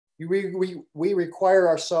we require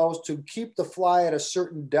ourselves to keep the fly at a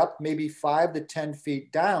certain depth, maybe 5 to 10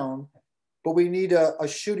 feet down, but we need a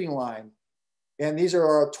shooting line. And these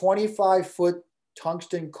are a 25-foot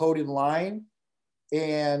tungsten coated line,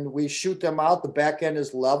 and we shoot them out. The back end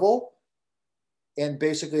is level, and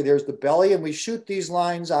basically there's the belly, and we shoot these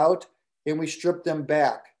lines out and we strip them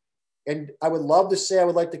back. And I would love to say I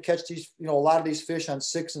would like to catch these, a lot of these fish on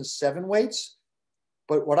 6 and 7 weights.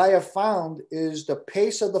 But what I have found is the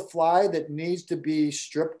pace of the fly that needs to be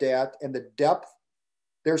stripped at and the depth.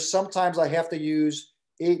 There's sometimes I have to use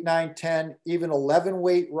 8, 9, 10, even 11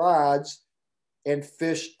 weight rods and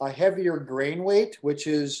fish a heavier grain weight, which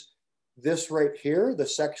is this right here, the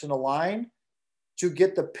section of line, to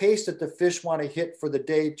get the pace that the fish want to hit for the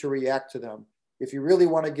day to react to them. If you really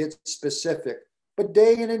want to get specific. But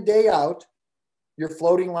day in and day out, your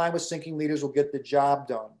floating line with sinking leaders will get the job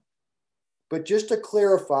done. But just to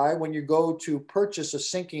clarify, when you go to purchase a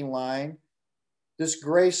sinking line, this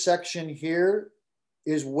gray section here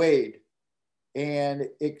is weighed, and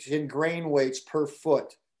it's in grain weights per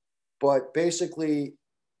foot. But basically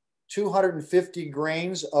 250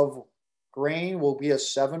 grains of grain will be a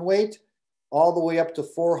 7 weight, all the way up to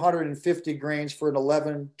 450 grains for an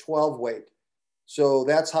 11, 12 weight. So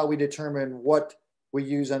that's how we determine what we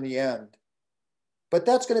use on the end. But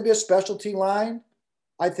that's going to be a specialty line.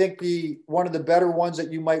 I think one of the better ones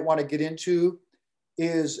that you might want to get into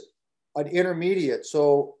is an intermediate.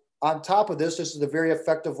 So on top of this is a very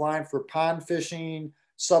effective line for pond fishing,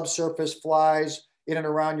 subsurface flies in and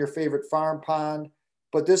around your favorite farm pond.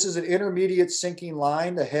 But this is an intermediate sinking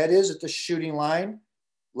line. The head is at the shooting line,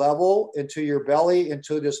 level into your belly,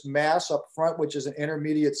 into this mass up front, which is an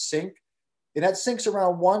intermediate sink. And that sinks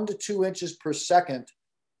around 1 to 2 inches per second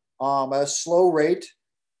at a slow rate.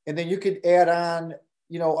 And then you could add on,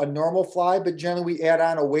 a normal fly, but generally we add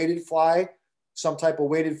on a weighted fly, some type of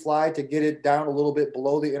weighted fly to get it down a little bit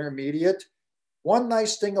below the intermediate. One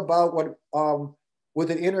nice thing about what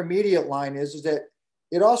with an intermediate line is that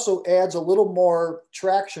it also adds a little more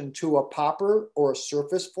traction to a popper or a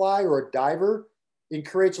surface fly or a diver. It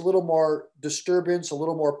creates a little more disturbance, a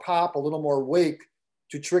little more pop, a little more wake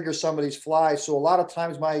to trigger some of these flies. So a lot of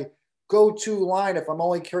times my go-to line, if I'm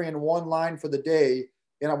only carrying one line for the day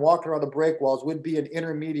and I'm walking around the breakwalls, would be an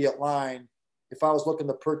intermediate line. If I was looking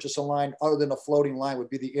to purchase a line other than a floating line, would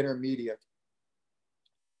be the intermediate.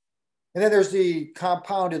 And then there's the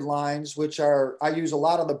compounded lines, which I use a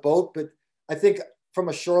lot on the boat, but I think from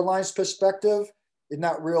a shoreline's perspective, it's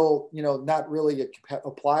not really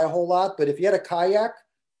apply a whole lot. But if you had a kayak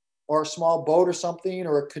or a small boat or something,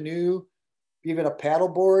 or a canoe, even a paddle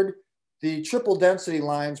board, the triple density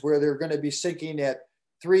lines where they're going to be sinking at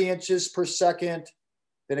 3 inches per second,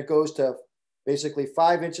 then it goes to basically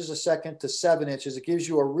 5 inches a second to 7 inches. It gives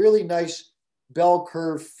you a really nice bell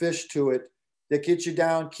curve fish to it that gets you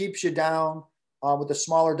down, keeps you down with the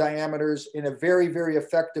smaller diameters, and a very, very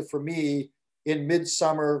effective for me in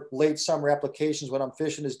midsummer, late summer applications when I'm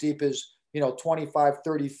fishing as deep as 25,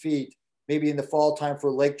 30 feet, maybe in the fall time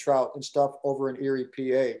for lake trout and stuff over in Erie,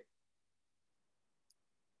 PA.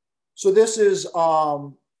 So this is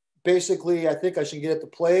basically, I think I should get it to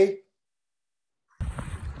play,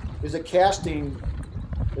 is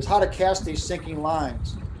how to cast these sinking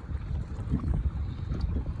lines.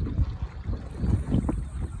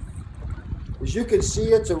 As you can see,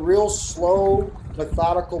 it's a real slow,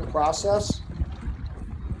 methodical process.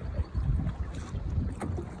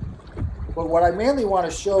 But what I mainly want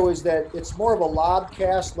to show is that it's more of a lob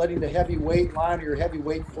cast, letting the heavy weight line or your heavy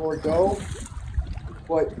weight floor go.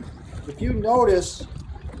 But if you notice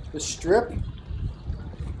the strip,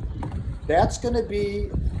 that's going to be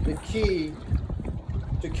the key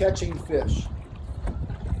to catching fish,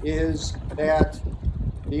 is that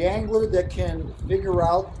the angler that can figure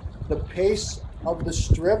out the pace of the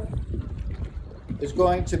strip is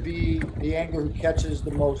going to be the angler who catches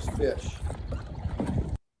the most fish.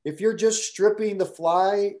 If you're just stripping the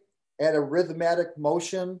fly at a rhythmic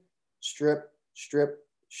motion, strip, strip,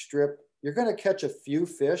 strip, you're going to catch a few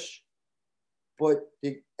fish, but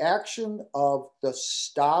the action of the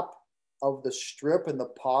stop of the strip and the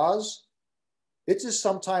pause, it's just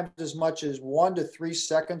sometimes as much as 1 to 3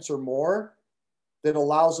 seconds or more that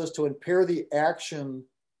allows us to impair the action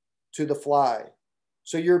to the fly.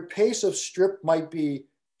 So your pace of strip might be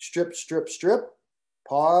strip, strip, strip,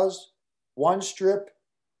 pause, 1 strip,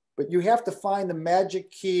 but you have to find the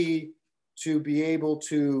magic key to be able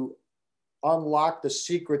to unlock the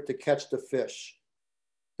secret to catch the fish.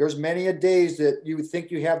 There's many a days that you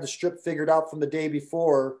think you have the strip figured out from the day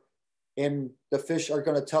before, and the fish are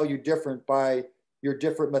going to tell you different by your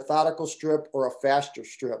different methodical strip or a faster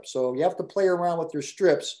strip. So you have to play around with your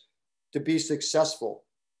strips to be successful.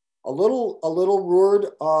 A little word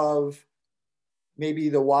of maybe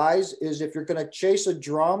the wise is if you're going to chase a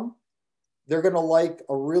drum, they're going to like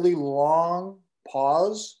a really long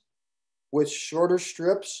pause with shorter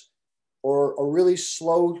strips, or a really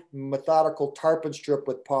slow, methodical tarpon strip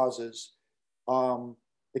with pauses.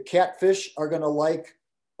 The catfish are going to like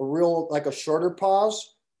a shorter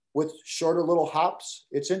pause with shorter little hops.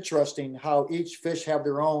 It's interesting how each fish have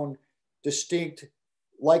their own distinct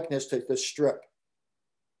likeness to the strip.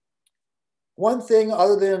 One thing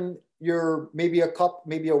other than your maybe a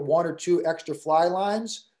one or two extra fly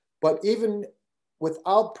lines, but even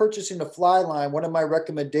without purchasing a fly line, one of my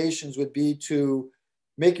recommendations would be to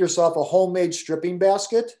make yourself a homemade stripping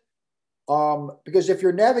basket. Because if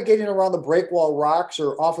you're navigating around the breakwall rocks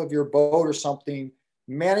or off of your boat or something,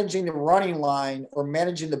 managing the running line or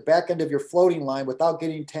managing the back end of your floating line without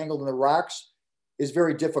getting tangled in the rocks is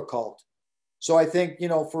very difficult. So I think,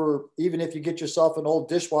 for even if you get yourself an old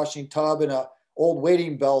dishwashing tub and a old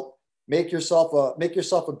wading belt, make yourself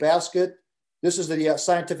a basket. This is the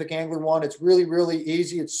Scientific Angler one. It's really, really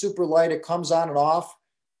easy. It's super light. It comes on and off.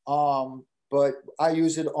 But I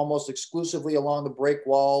use it almost exclusively along the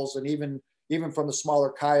breakwalls and even from the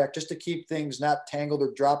smaller kayak, just to keep things not tangled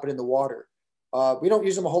or drop it in the water. We don't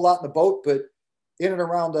use them a whole lot in the boat, but in and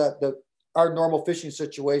around our normal fishing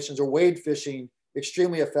situations or wade fishing,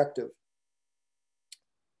 extremely effective.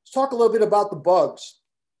 Let's talk a little bit about the bugs.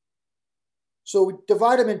 So we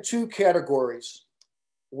divide them in two categories.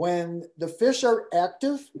 When the fish are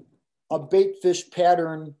active, a bait fish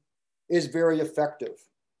pattern is very effective.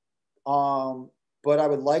 But I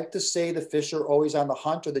would like to say the fish are always on the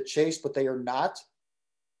hunt or the chase, but they are not.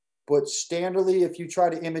 But standardly, if you try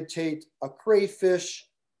to imitate a crayfish,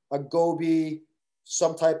 a goby,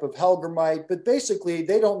 some type of hellgrammite, but basically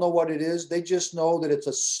they don't know what it is. They just know that it's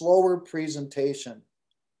a slower presentation.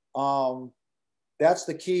 That's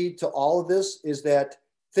the key to all of this, is that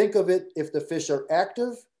think of it, if the fish are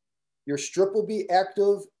active, your strip will be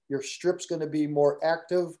active. Your strip's going to be more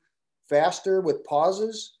active, faster with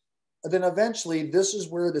pauses. And then eventually, this is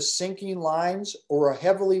where the sinking lines or a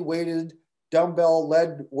heavily weighted dumbbell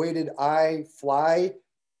lead weighted eye fly,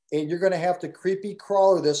 and you're going to have to creepy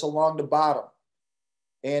crawler this along the bottom.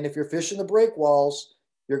 And if you're fishing the breakwalls,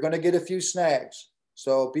 you're going to get a few snags.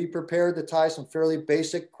 So be prepared to tie some fairly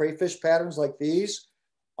basic crayfish patterns like these.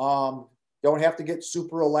 Don't have to get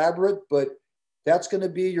super elaborate, but that's going to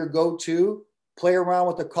be your go-to. Play around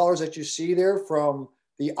with the colors that you see there. From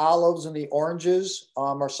the olives and the oranges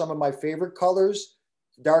are some of my favorite colors.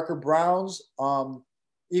 Darker browns,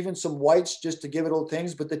 even some whites just to give it little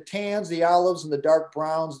things. But the tans, the olives, and the dark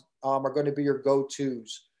browns are going to be your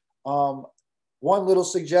go-tos. One little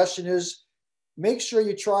suggestion is make sure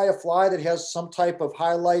you try a fly that has some type of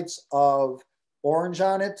highlights of orange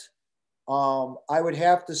on it. I would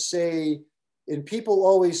have to say, and people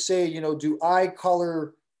always say, do eye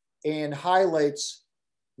color and highlights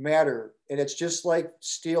matter? And it's just like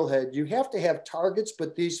steelhead. You have to have targets,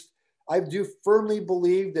 but I do firmly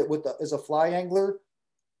believe that as a fly angler,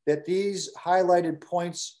 that these highlighted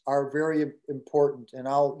points are very important. And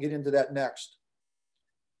I'll get into that next.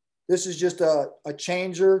 This is just a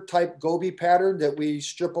changer type goby pattern that we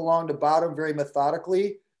strip along the bottom very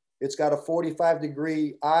methodically. It's got a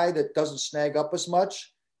 45-degree eye that doesn't snag up as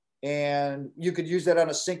much. And you could use that on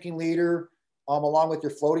a sinking leader along with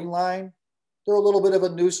your floating line. They're a little bit of a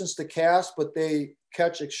nuisance to cast, but they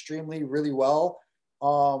catch extremely really well.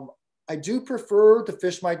 I do prefer to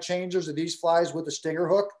fish my changers of these flies with a stinger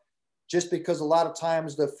hook, just because a lot of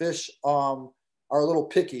times the fish are a little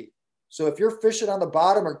picky. So if you're fishing on the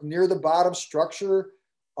bottom or near the bottom structure,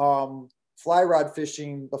 fly rod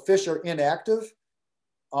fishing, the fish are inactive.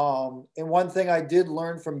 And one thing I did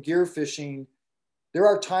learn from gear fishing, there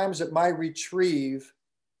are times that my retrieve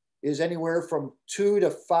is anywhere from 2 to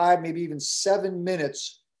 5, maybe even 7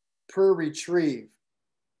 minutes per retrieve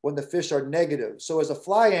when the fish are negative. So as a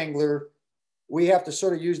fly angler, we have to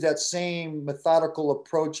sort of use that same methodical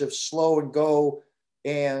approach of slow and go,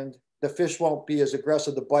 and the fish won't be as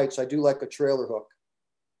aggressive to bite. So I do like a trailer hook.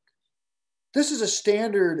 This is a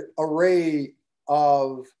standard array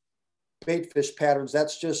of bait fish patterns.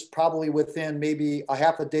 That's just probably within maybe a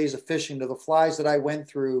half a day's of fishing to the flies that I went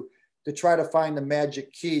through to try to find the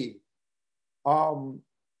magic key.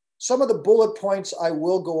 Some of the bullet points I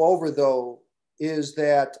will go over, though, is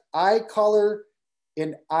that eye color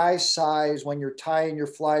and eye size when you're tying your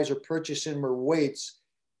flies or purchasing them or weights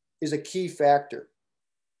is a key factor.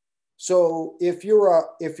 So if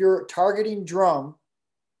you're targeting drum,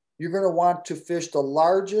 you're going to want to fish the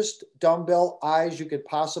largest dumbbell eyes you could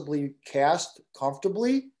possibly cast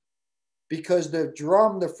comfortably, because the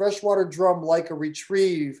drum, the freshwater drum, like a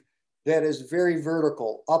retrieve that is very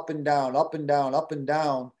vertical, up and down, up and down, up and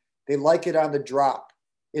down. They like it on the drop.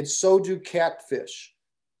 And so do catfish.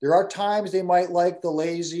 There are times they might like the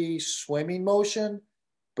lazy swimming motion,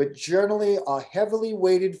 but generally a heavily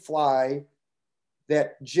weighted fly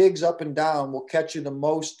that jigs up and down will catch you the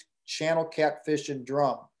most channel catfish and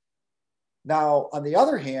drum. Now, on the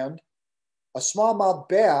other hand, a smallmouth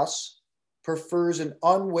bass prefers an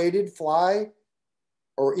unweighted fly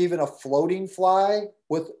or even a floating fly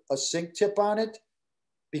with a sink tip on it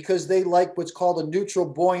because they like what's called a neutral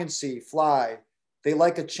buoyancy fly. They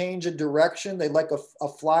like a change of direction. They like a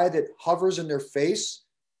fly that hovers in their face,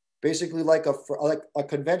 basically like a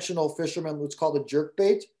conventional fisherman, what's called a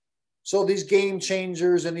jerkbait. So these game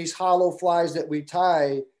changers and these hollow flies that we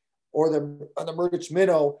tie, or the Murdich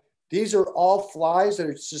minnow, these are all flies that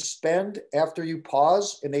are suspend after you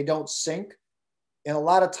pause and they don't sink. And a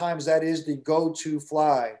lot of times that is the go-to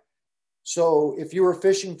fly. So if you were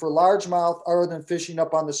fishing for largemouth, other than fishing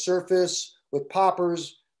up on the surface with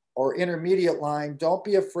poppers or intermediate line, don't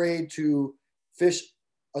be afraid to fish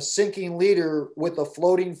a sinking leader with a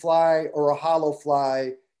floating fly or a hollow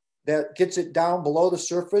fly that gets it down below the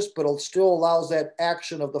surface, but it still allows that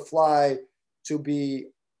action of the fly to be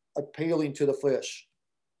appealing to the fish.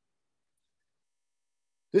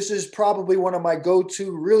 This is probably one of my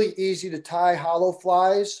go-to really easy to tie hollow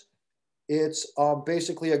flies. It's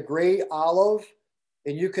basically a gray olive,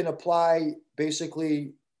 and you can apply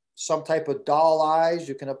basically some type of doll eyes.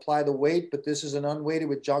 You can apply the weight, but this is an unweighted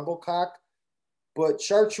with jungle cock. But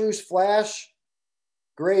chartreuse flash,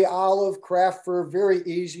 gray olive, craft fur, very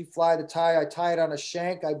easy fly to tie. I tie it on a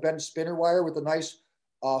shank. I bend spinner wire with a nice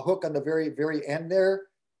hook on the very, very end there.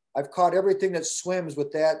 I've caught everything that swims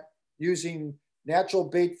with that using natural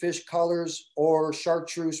bait fish colors or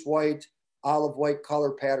chartreuse white, olive white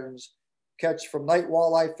color patterns. Catch from night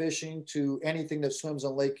walleye fishing to anything that swims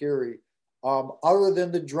on Lake Erie, other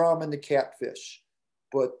than the drum and the catfish.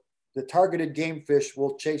 But the targeted game fish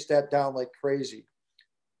will chase that down like crazy.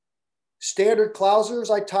 Standard clousers,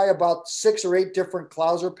 I tie about 6 or 8 different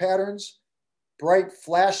clouser patterns, bright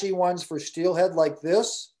flashy ones for steelhead like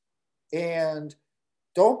this. And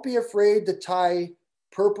don't be afraid to tie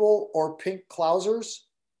purple or pink clousers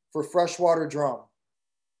for freshwater drum.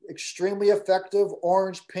 Extremely effective,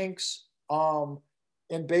 orange, pinks,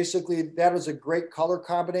 and basically that is a great color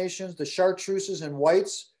combinations. The chartreuses and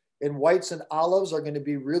whites and olives are going to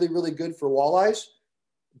be really, really good for walleyes,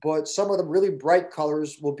 but some of the really bright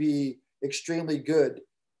colors will be extremely good.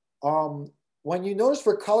 When you notice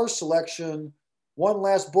for color selection, one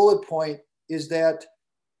last bullet point is that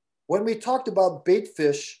when we talked about bait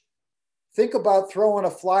fish, think about throwing a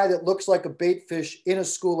fly that looks like a bait fish in a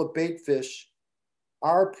school of bait fish.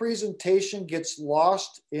 Our presentation gets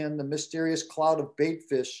lost in the mysterious cloud of bait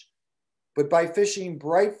fish, but by fishing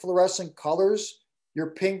bright fluorescent colors,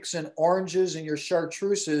 your pinks and oranges and your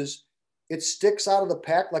chartreuses, it sticks out of the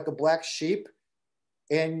pack like a black sheep.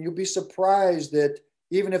 And you'll be surprised that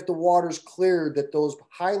even if the water's clear, that those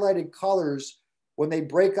highlighted colors, when they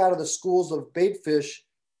break out of the schools of bait fish,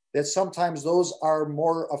 that sometimes those are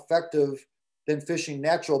more effective than fishing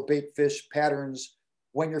natural bait fish patterns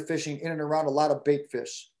when you're fishing in and around a lot of bait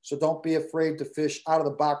fish. So don't be afraid to fish out of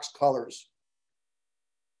the box colors.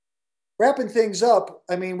 Wrapping things up,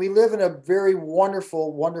 I mean, we live in a very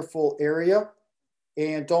wonderful, wonderful area,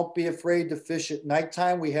 and don't be afraid to fish at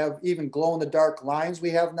nighttime. We have even glow-in-the-dark lines we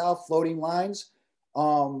have now, floating lines.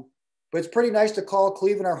 But it's pretty nice to call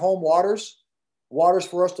Cleveland our home waters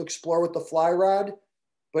for us to explore with the fly rod.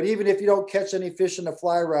 But even if you don't catch any fish in the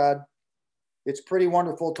fly rod, it's pretty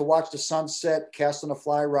wonderful to watch the sunset casting a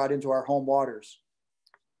fly rod into our home waters.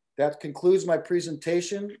 That concludes my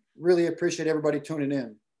presentation. Really appreciate everybody tuning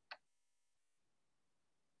in.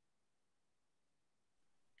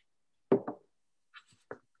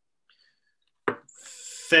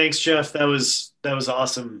 Thanks, Jeff. That was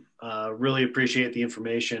awesome. Really appreciate the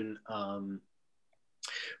information.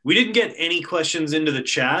 We didn't get any questions into the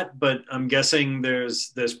chat, but I'm guessing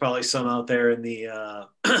there's probably some out there in the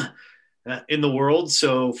in the world.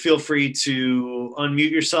 So feel free to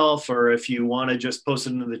unmute yourself, or if you want to just post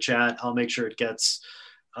it into the chat, I'll make sure it gets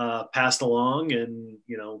passed along, and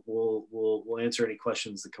we'll answer any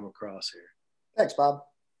questions that come across here. Thanks, Bob.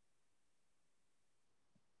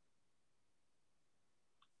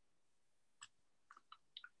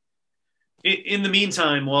 In the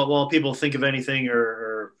meantime, while people think of anything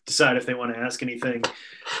or decide if they want to ask anything,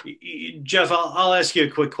 Jeff, I'll ask you a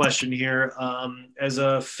quick question here. As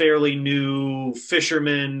a fairly new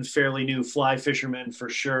fisherman, fairly new fly fisherman for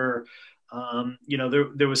sure,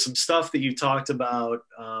 There was some stuff that you talked about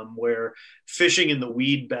where fishing in the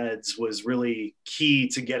weed beds was really key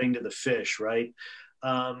to getting to the fish, right?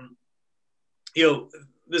 Um,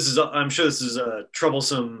 I'm sure this is a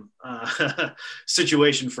troublesome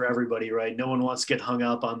situation for everybody, right? No one wants to get hung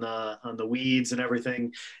up on the weeds and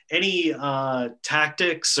everything. Any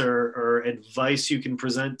tactics or advice you can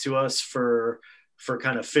present to us for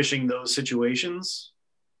kind of fishing those situations?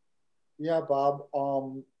 Yeah, Bob.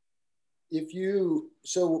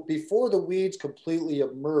 So before the weeds completely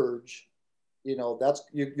emerge,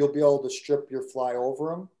 you'll be able to strip your fly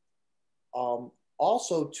over them.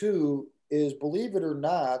 Also, too, is believe it or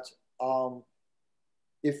not, um,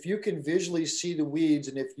 if you can visually see the weeds,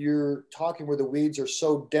 and if you're talking where the weeds are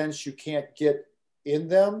so dense you can't get in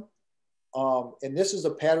them, and this is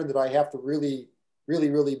a pattern that I have to really, really,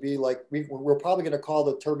 really be like, we're probably going to call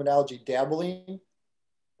the terminology dabbling.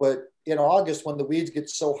 But in August, when the weeds get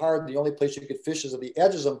so hard, the only place you could fish is at the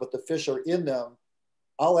edges of them, but the fish are in them.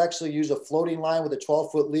 I'll actually use a floating line with a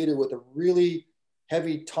 12-foot leader with a really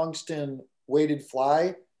heavy tungsten weighted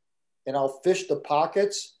fly, and I'll fish the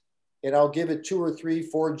pockets, and I'll give it 2 or 3,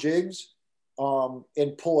 4 jigs,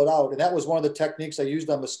 and pull it out. And that was one of the techniques I used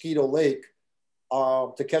on Mosquito Lake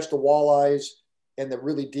to catch the walleyes, and the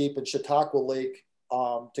really deep in Chautauqua Lake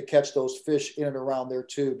to catch those fish in and around there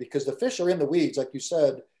too, because the fish are in the weeds, like you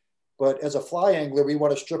said. But as a fly angler, we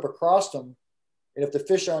want to strip across them. And if the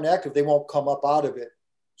fish aren't active, they won't come up out of it.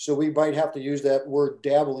 So we might have to use that word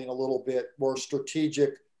dabbling a little bit more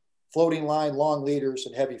strategic, floating line, long leaders,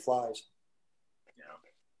 and heavy flies.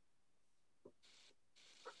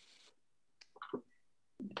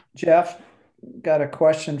 Jeff, got a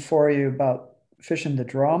question for you about fishing the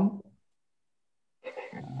drum.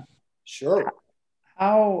 Sure.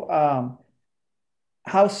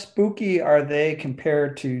 How spooky are they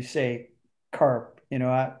compared to, say, carp?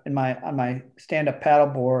 On my stand-up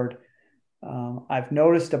paddleboard, I've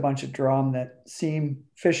noticed a bunch of drum that seem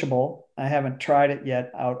fishable. I haven't tried it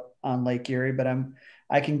yet out on Lake Erie, but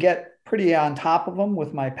I can get pretty on top of them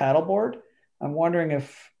with my paddleboard. I'm wondering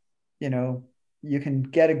if you can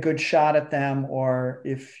get a good shot at them, or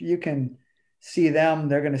if you can see them,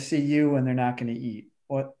 they're going to see you and they're not going to eat.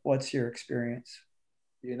 What's your experience?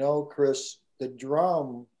 Chris, the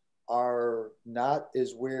drum are not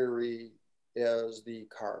as wary as the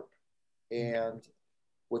carp. And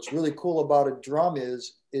what's really cool about a drum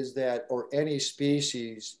is that, or any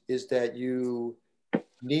species, is that you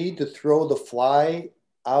need to throw the fly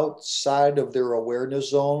outside of their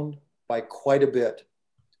awareness zone by quite a bit,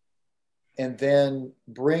 and then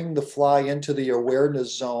bring the fly into the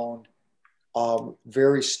awareness zone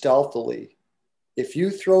very stealthily. If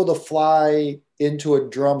you throw the fly into a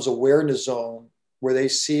drum's awareness zone where they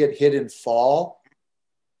see it hit and fall,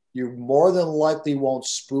 you more than likely won't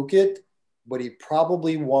spook it, but he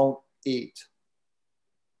probably won't eat.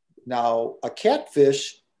 Now, a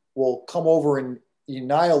catfish will come over and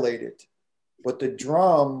annihilate it, but the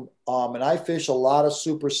drum, and I fish a lot of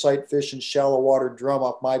super sight fish and shallow water drum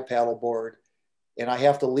off my paddleboard, and I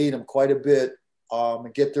have to lead them quite a bit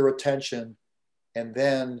and get their attention, and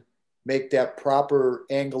then make that proper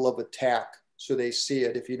angle of attack so they see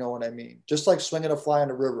it, if you know what I mean. Just like swinging a fly in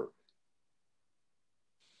a river.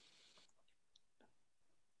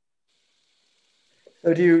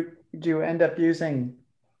 So do you end up using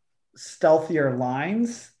stealthier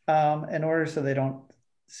lines in order so they don't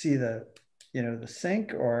see the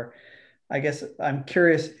sink? Or I guess I'm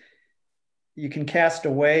curious, you can cast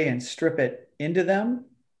away and strip it into them.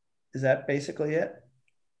 Is that basically it?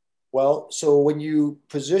 Well, so when you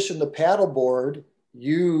position the paddleboard,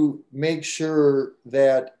 you make sure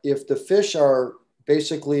that if the fish are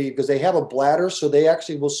basically, because they have a bladder, so they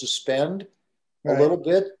actually will suspend a little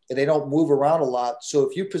bit and they don't move around a lot. So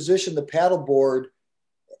if you position the paddleboard,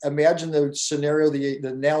 imagine the scenario, the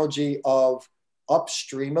analogy of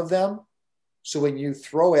upstream of them. So when you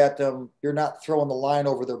throw at them, you're not throwing the line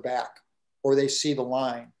over their back or they see the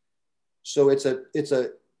line. So it's a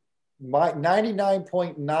my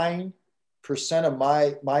 99.9% of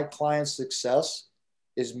my client's success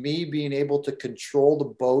is me being able to control the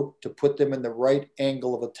boat to put them in the right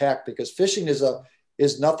angle of attack, because fishing is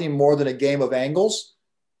nothing more than a game of angles.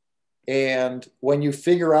 And when you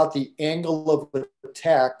figure out the angle of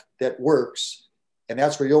attack that works, and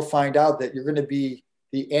that's where you'll find out that you're going to be,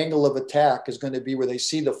 the angle of attack is going to be where they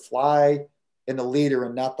see the fly and the leader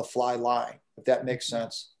and not the fly line, if that makes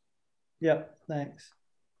sense. Yep, thanks.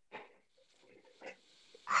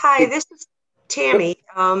 Hi, this is Tammy.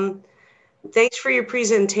 Thanks for your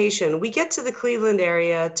presentation. We get to the Cleveland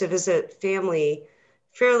area to visit family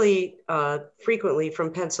fairly frequently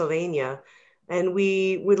from Pennsylvania. and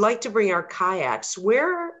we would like to bring our kayaks.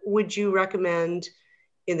 Where would you recommend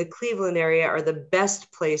in the Cleveland area are the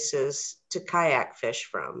best places to kayak fish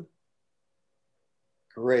from?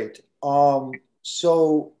 Great.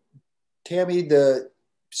 So Tammy,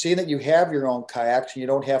 seeing that you have your own kayaks and you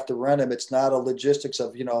don't have to rent them, it's not a logistics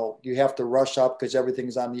of, you have to rush up because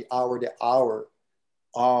everything's on the hour to hour.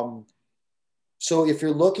 So if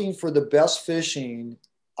you're looking for the best fishing,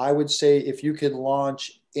 I would say if you can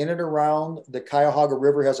launch in and around the Cuyahoga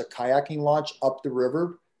River has a kayaking launch up the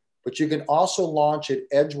river, but you can also launch at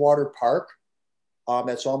Edgewater Park.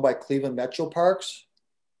 That's owned by Cleveland Metro Parks.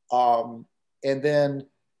 And then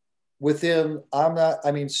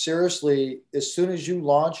seriously, as soon as you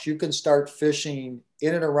launch, you can start fishing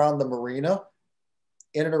in and around the marina,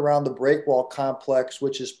 in and around the breakwall complex,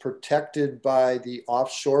 which is protected by the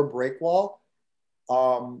offshore breakwall.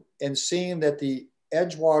 And seeing that the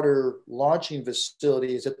Edgewater launching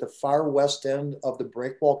facility is at the far west end of the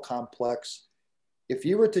breakwall complex. If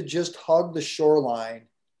you were to just hug the shoreline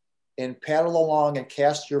and paddle along and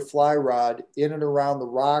cast your fly rod in and around the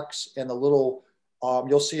rocks and the little,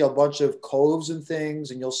 you'll see a bunch of coves and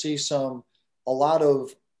things, and you'll see a lot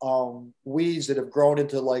of weeds that have grown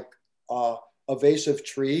into like invasive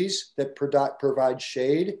trees that provide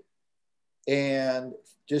shade. And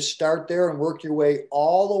just start there and work your way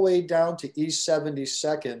all the way down to East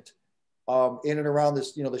 72nd, in and around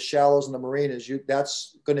this, the shallows and the marinas.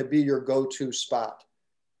 That's going to be your go-to spot.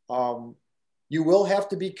 You will have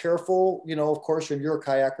to be careful, of course, when you're a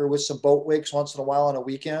kayaker, with some boat wakes once in a while on a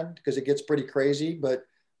weekend, because it gets pretty crazy. But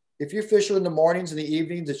if you fish in the mornings and the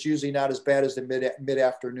evenings, it's usually not as bad as the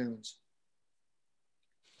mid-afternoons.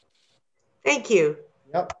 Thank you.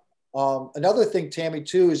 Yep. Another thing, Tammy,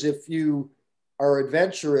 too, is if you are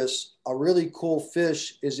adventurous, a really cool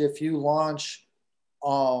fish is if you launch,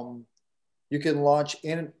 you can launch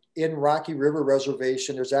in Rocky River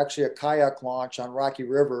Reservation. There's actually a kayak launch on Rocky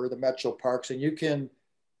River, the Metro Parks, and you can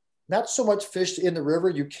not so much fish in the river.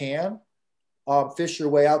 You can fish your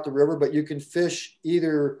way out the river, but you can fish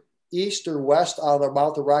either east or west out of the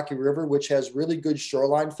mouth of Rocky River, which has really good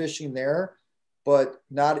shoreline fishing there, but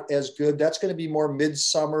not as good. That's going to be more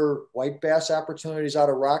midsummer white bass opportunities out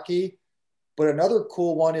of Rocky. But another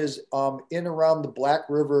cool one is in around the Black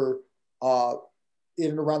River, in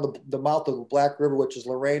and around the mouth of the Black River, which is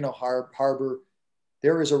Lorena Harbor.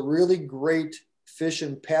 There is a really great fish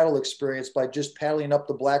and paddle experience by just paddling up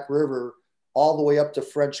the Black River all the way up to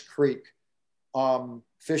French Creek.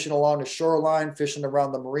 Fishing along the shoreline, fishing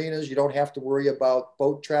around the marinas. You don't have to worry about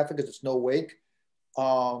boat traffic because it's no wake.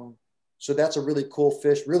 So that's a really cool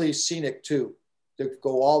fish, really scenic too, to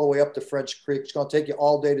go all the way up to French Creek. It's going to take you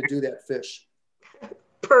all day to do that fish.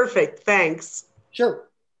 Perfect. Thanks. Sure.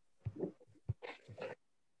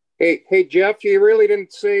 Hey, Jeff, you really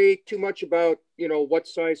didn't say too much about, what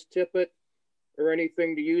size tippet or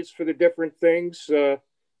anything to use for the different things.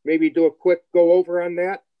 Maybe do a quick go over on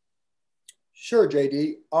that. Sure,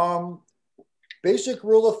 JD. Basic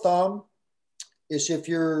rule of thumb is if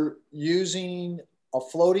you're using a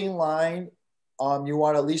floating line, you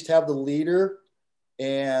want to at least have the leader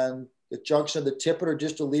and the junction of the tippet, or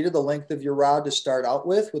just a leader, the length of your rod to start out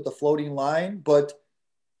with the floating line. But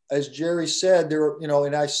as Jerry said,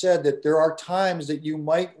 and I said that there are times that you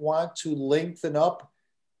might want to lengthen up.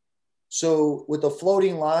 So with a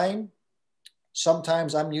floating line,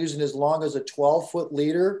 sometimes I'm using as long as a 12-foot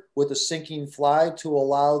leader with a sinking fly to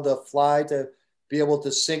allow the fly to be able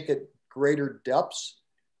to sink at greater depths.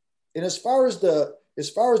 And as far as the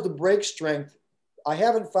break strength, I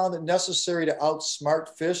haven't found it necessary to outsmart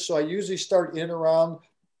fish. So I usually start in around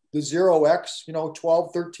the 0X,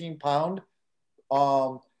 12, 13 pound.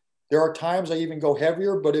 There are times I even go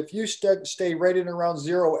heavier, but if you stay right in around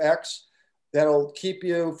 0X, that'll keep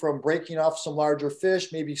you from breaking off some larger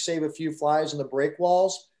fish, maybe save a few flies in the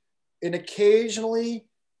breakwalls. And occasionally,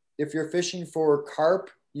 if you're fishing for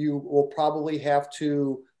carp, you will probably have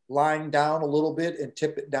to line down a little bit and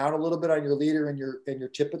tip it down a little bit on your leader and your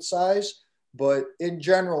tippet size. But in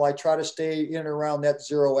general, I try to stay in and around that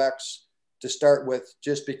 0X to start with,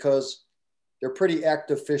 just because they're pretty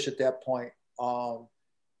active fish at that point.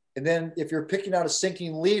 And then if you're picking out a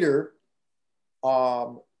sinking leader,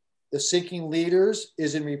 the sinking leaders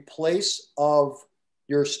is in replace of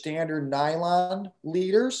your standard nylon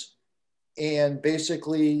leaders. And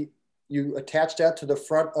basically you attach that to the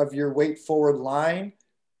front of your weight forward line.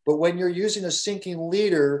 But when you're using a sinking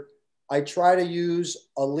leader, I try to use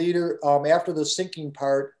a leader after the sinking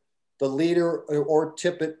part. The leader or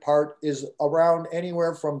tippet part is around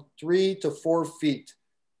anywhere from 3 to 4 feet,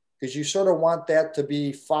 because you sort of want that to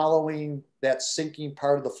be following that sinking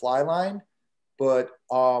part of the fly line. But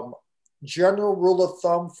general rule of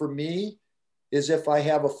thumb for me is if I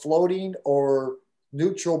have a floating or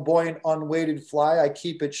neutral buoyant unweighted fly, I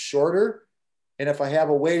keep it shorter. And if I have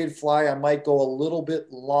a weighted fly, I might go a little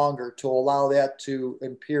bit longer to allow that to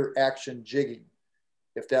appear action jigging,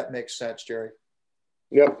 if that makes sense, Jerry.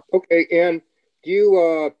 Yep. Okay. And do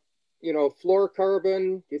you,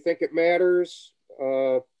 fluorocarbon, do you think it matters,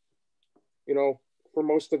 for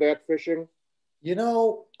most of that fishing?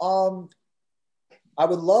 I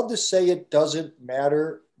would love to say it doesn't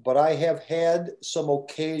matter, but I have had some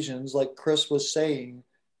occasions, like Chris was saying,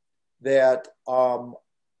 that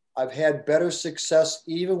I've had better success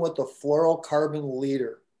even with the fluorocarbon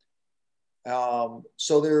leader.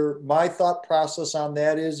 My thought process on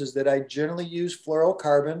that is that I generally use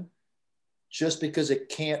fluorocarbon just because it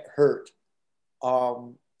can't hurt.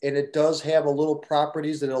 And it does have a little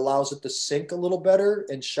properties that allows it to sink a little better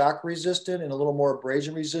and shock resistant and a little more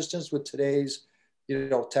abrasion resistance with today's,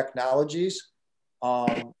 technologies.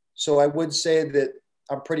 So I would say that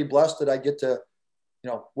I'm pretty blessed that I get to,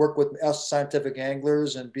 work with us scientific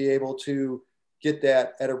anglers and be able to get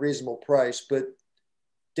that at a reasonable price. But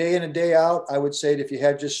day in and day out, I would say that if you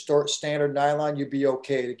had just standard nylon, you'd be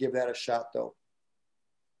okay to give that a shot though.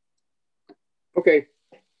 Okay.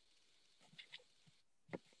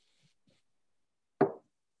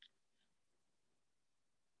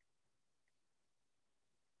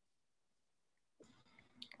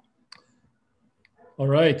 All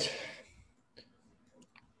right.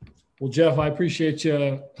 Well, Jeff, I appreciate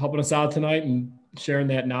you helping us out tonight and sharing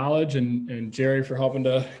that knowledge, and Jerry for helping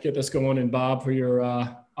to get this going, and Bob for your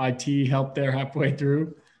IT help there halfway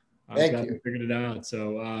through. Thank you. We figured it out.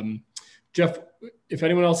 So, Jeff, if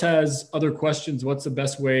anyone else has other questions, what's the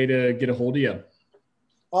best way to get a hold of you?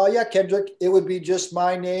 Yeah, Kendrick, it would be just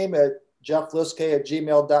my name at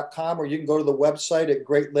jeffliskay@gmail.com, or you can go to the website at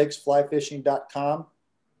greatlakesflyfishing.com.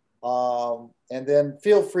 And then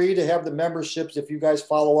feel free to have the memberships. If you guys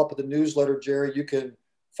follow up with the newsletter, Jerry, you can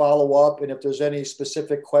follow up. And if there's any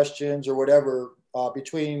specific questions or whatever,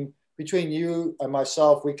 between you and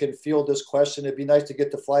myself, we can field this question. It'd be nice to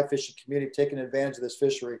get the fly fishing community taking advantage of this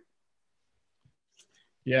fishery.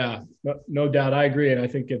 Yeah, no doubt. I agree. And I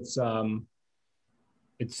think it's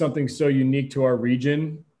something so unique to our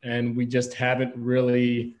region, and we just haven't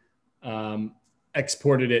really,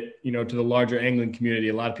 exported it, to the larger angling community.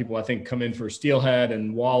 A lot of people, I think, come in for steelhead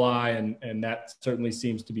and walleye, and that certainly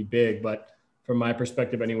seems to be big. But from my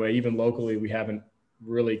perspective anyway, even locally, we haven't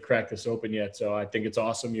really cracked this open yet. So I think it's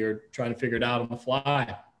awesome you're trying to figure it out on the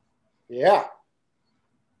fly. Yeah.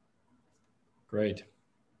 Great.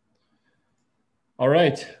 All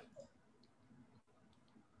right.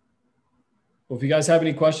 Well, if you guys have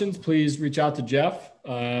any questions, please reach out to Jeff.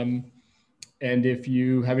 And if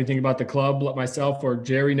you have anything about the club, let myself or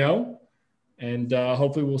Jerry know. And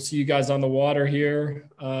hopefully we'll see you guys on the water here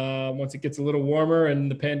once it gets a little warmer and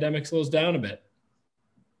the pandemic slows down a bit.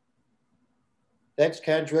 Thanks,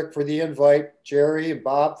 Kendrick, for the invite. Jerry and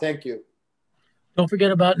Bob, thank you. Don't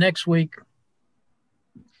forget about next week.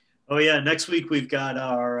 Oh yeah, next week we've got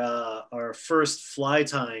our first fly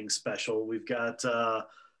tying special. We've got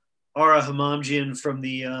Ara Hamamjian from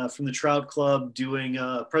the Trout Club doing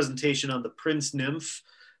a presentation on the Prince Nymph.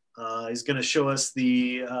 He's going to show us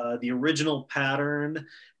the original pattern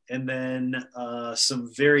and then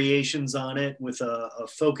some variations on it with a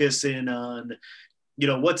focus in on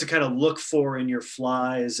what to kind of look for in your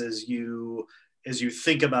flies as you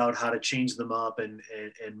think about how to change them up and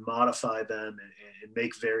modify them and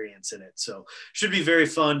make variants in it. So should be very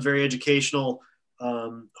fun, very educational.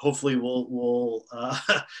 Hopefully we'll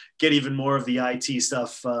get even more of the IT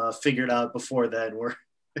stuff figured out before then.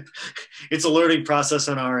 It's a learning process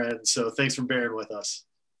on our end. So thanks for bearing with us.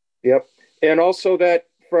 Yep. And also that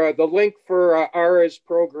for the link for Ara's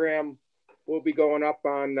program will be going up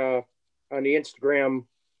on the Instagram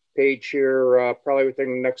page here probably within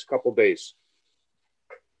the next couple days.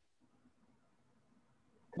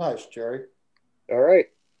 Nice, Jerry. All right.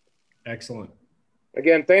 Excellent.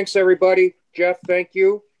 Again, thanks everybody. Jeff, thank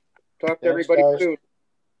you. Talk to everybody soon.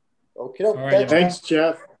 Okay. Right, thanks,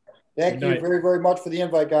 Jeff. Thank you very, very much for the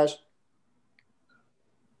invite, guys.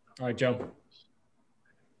 All right, Joe.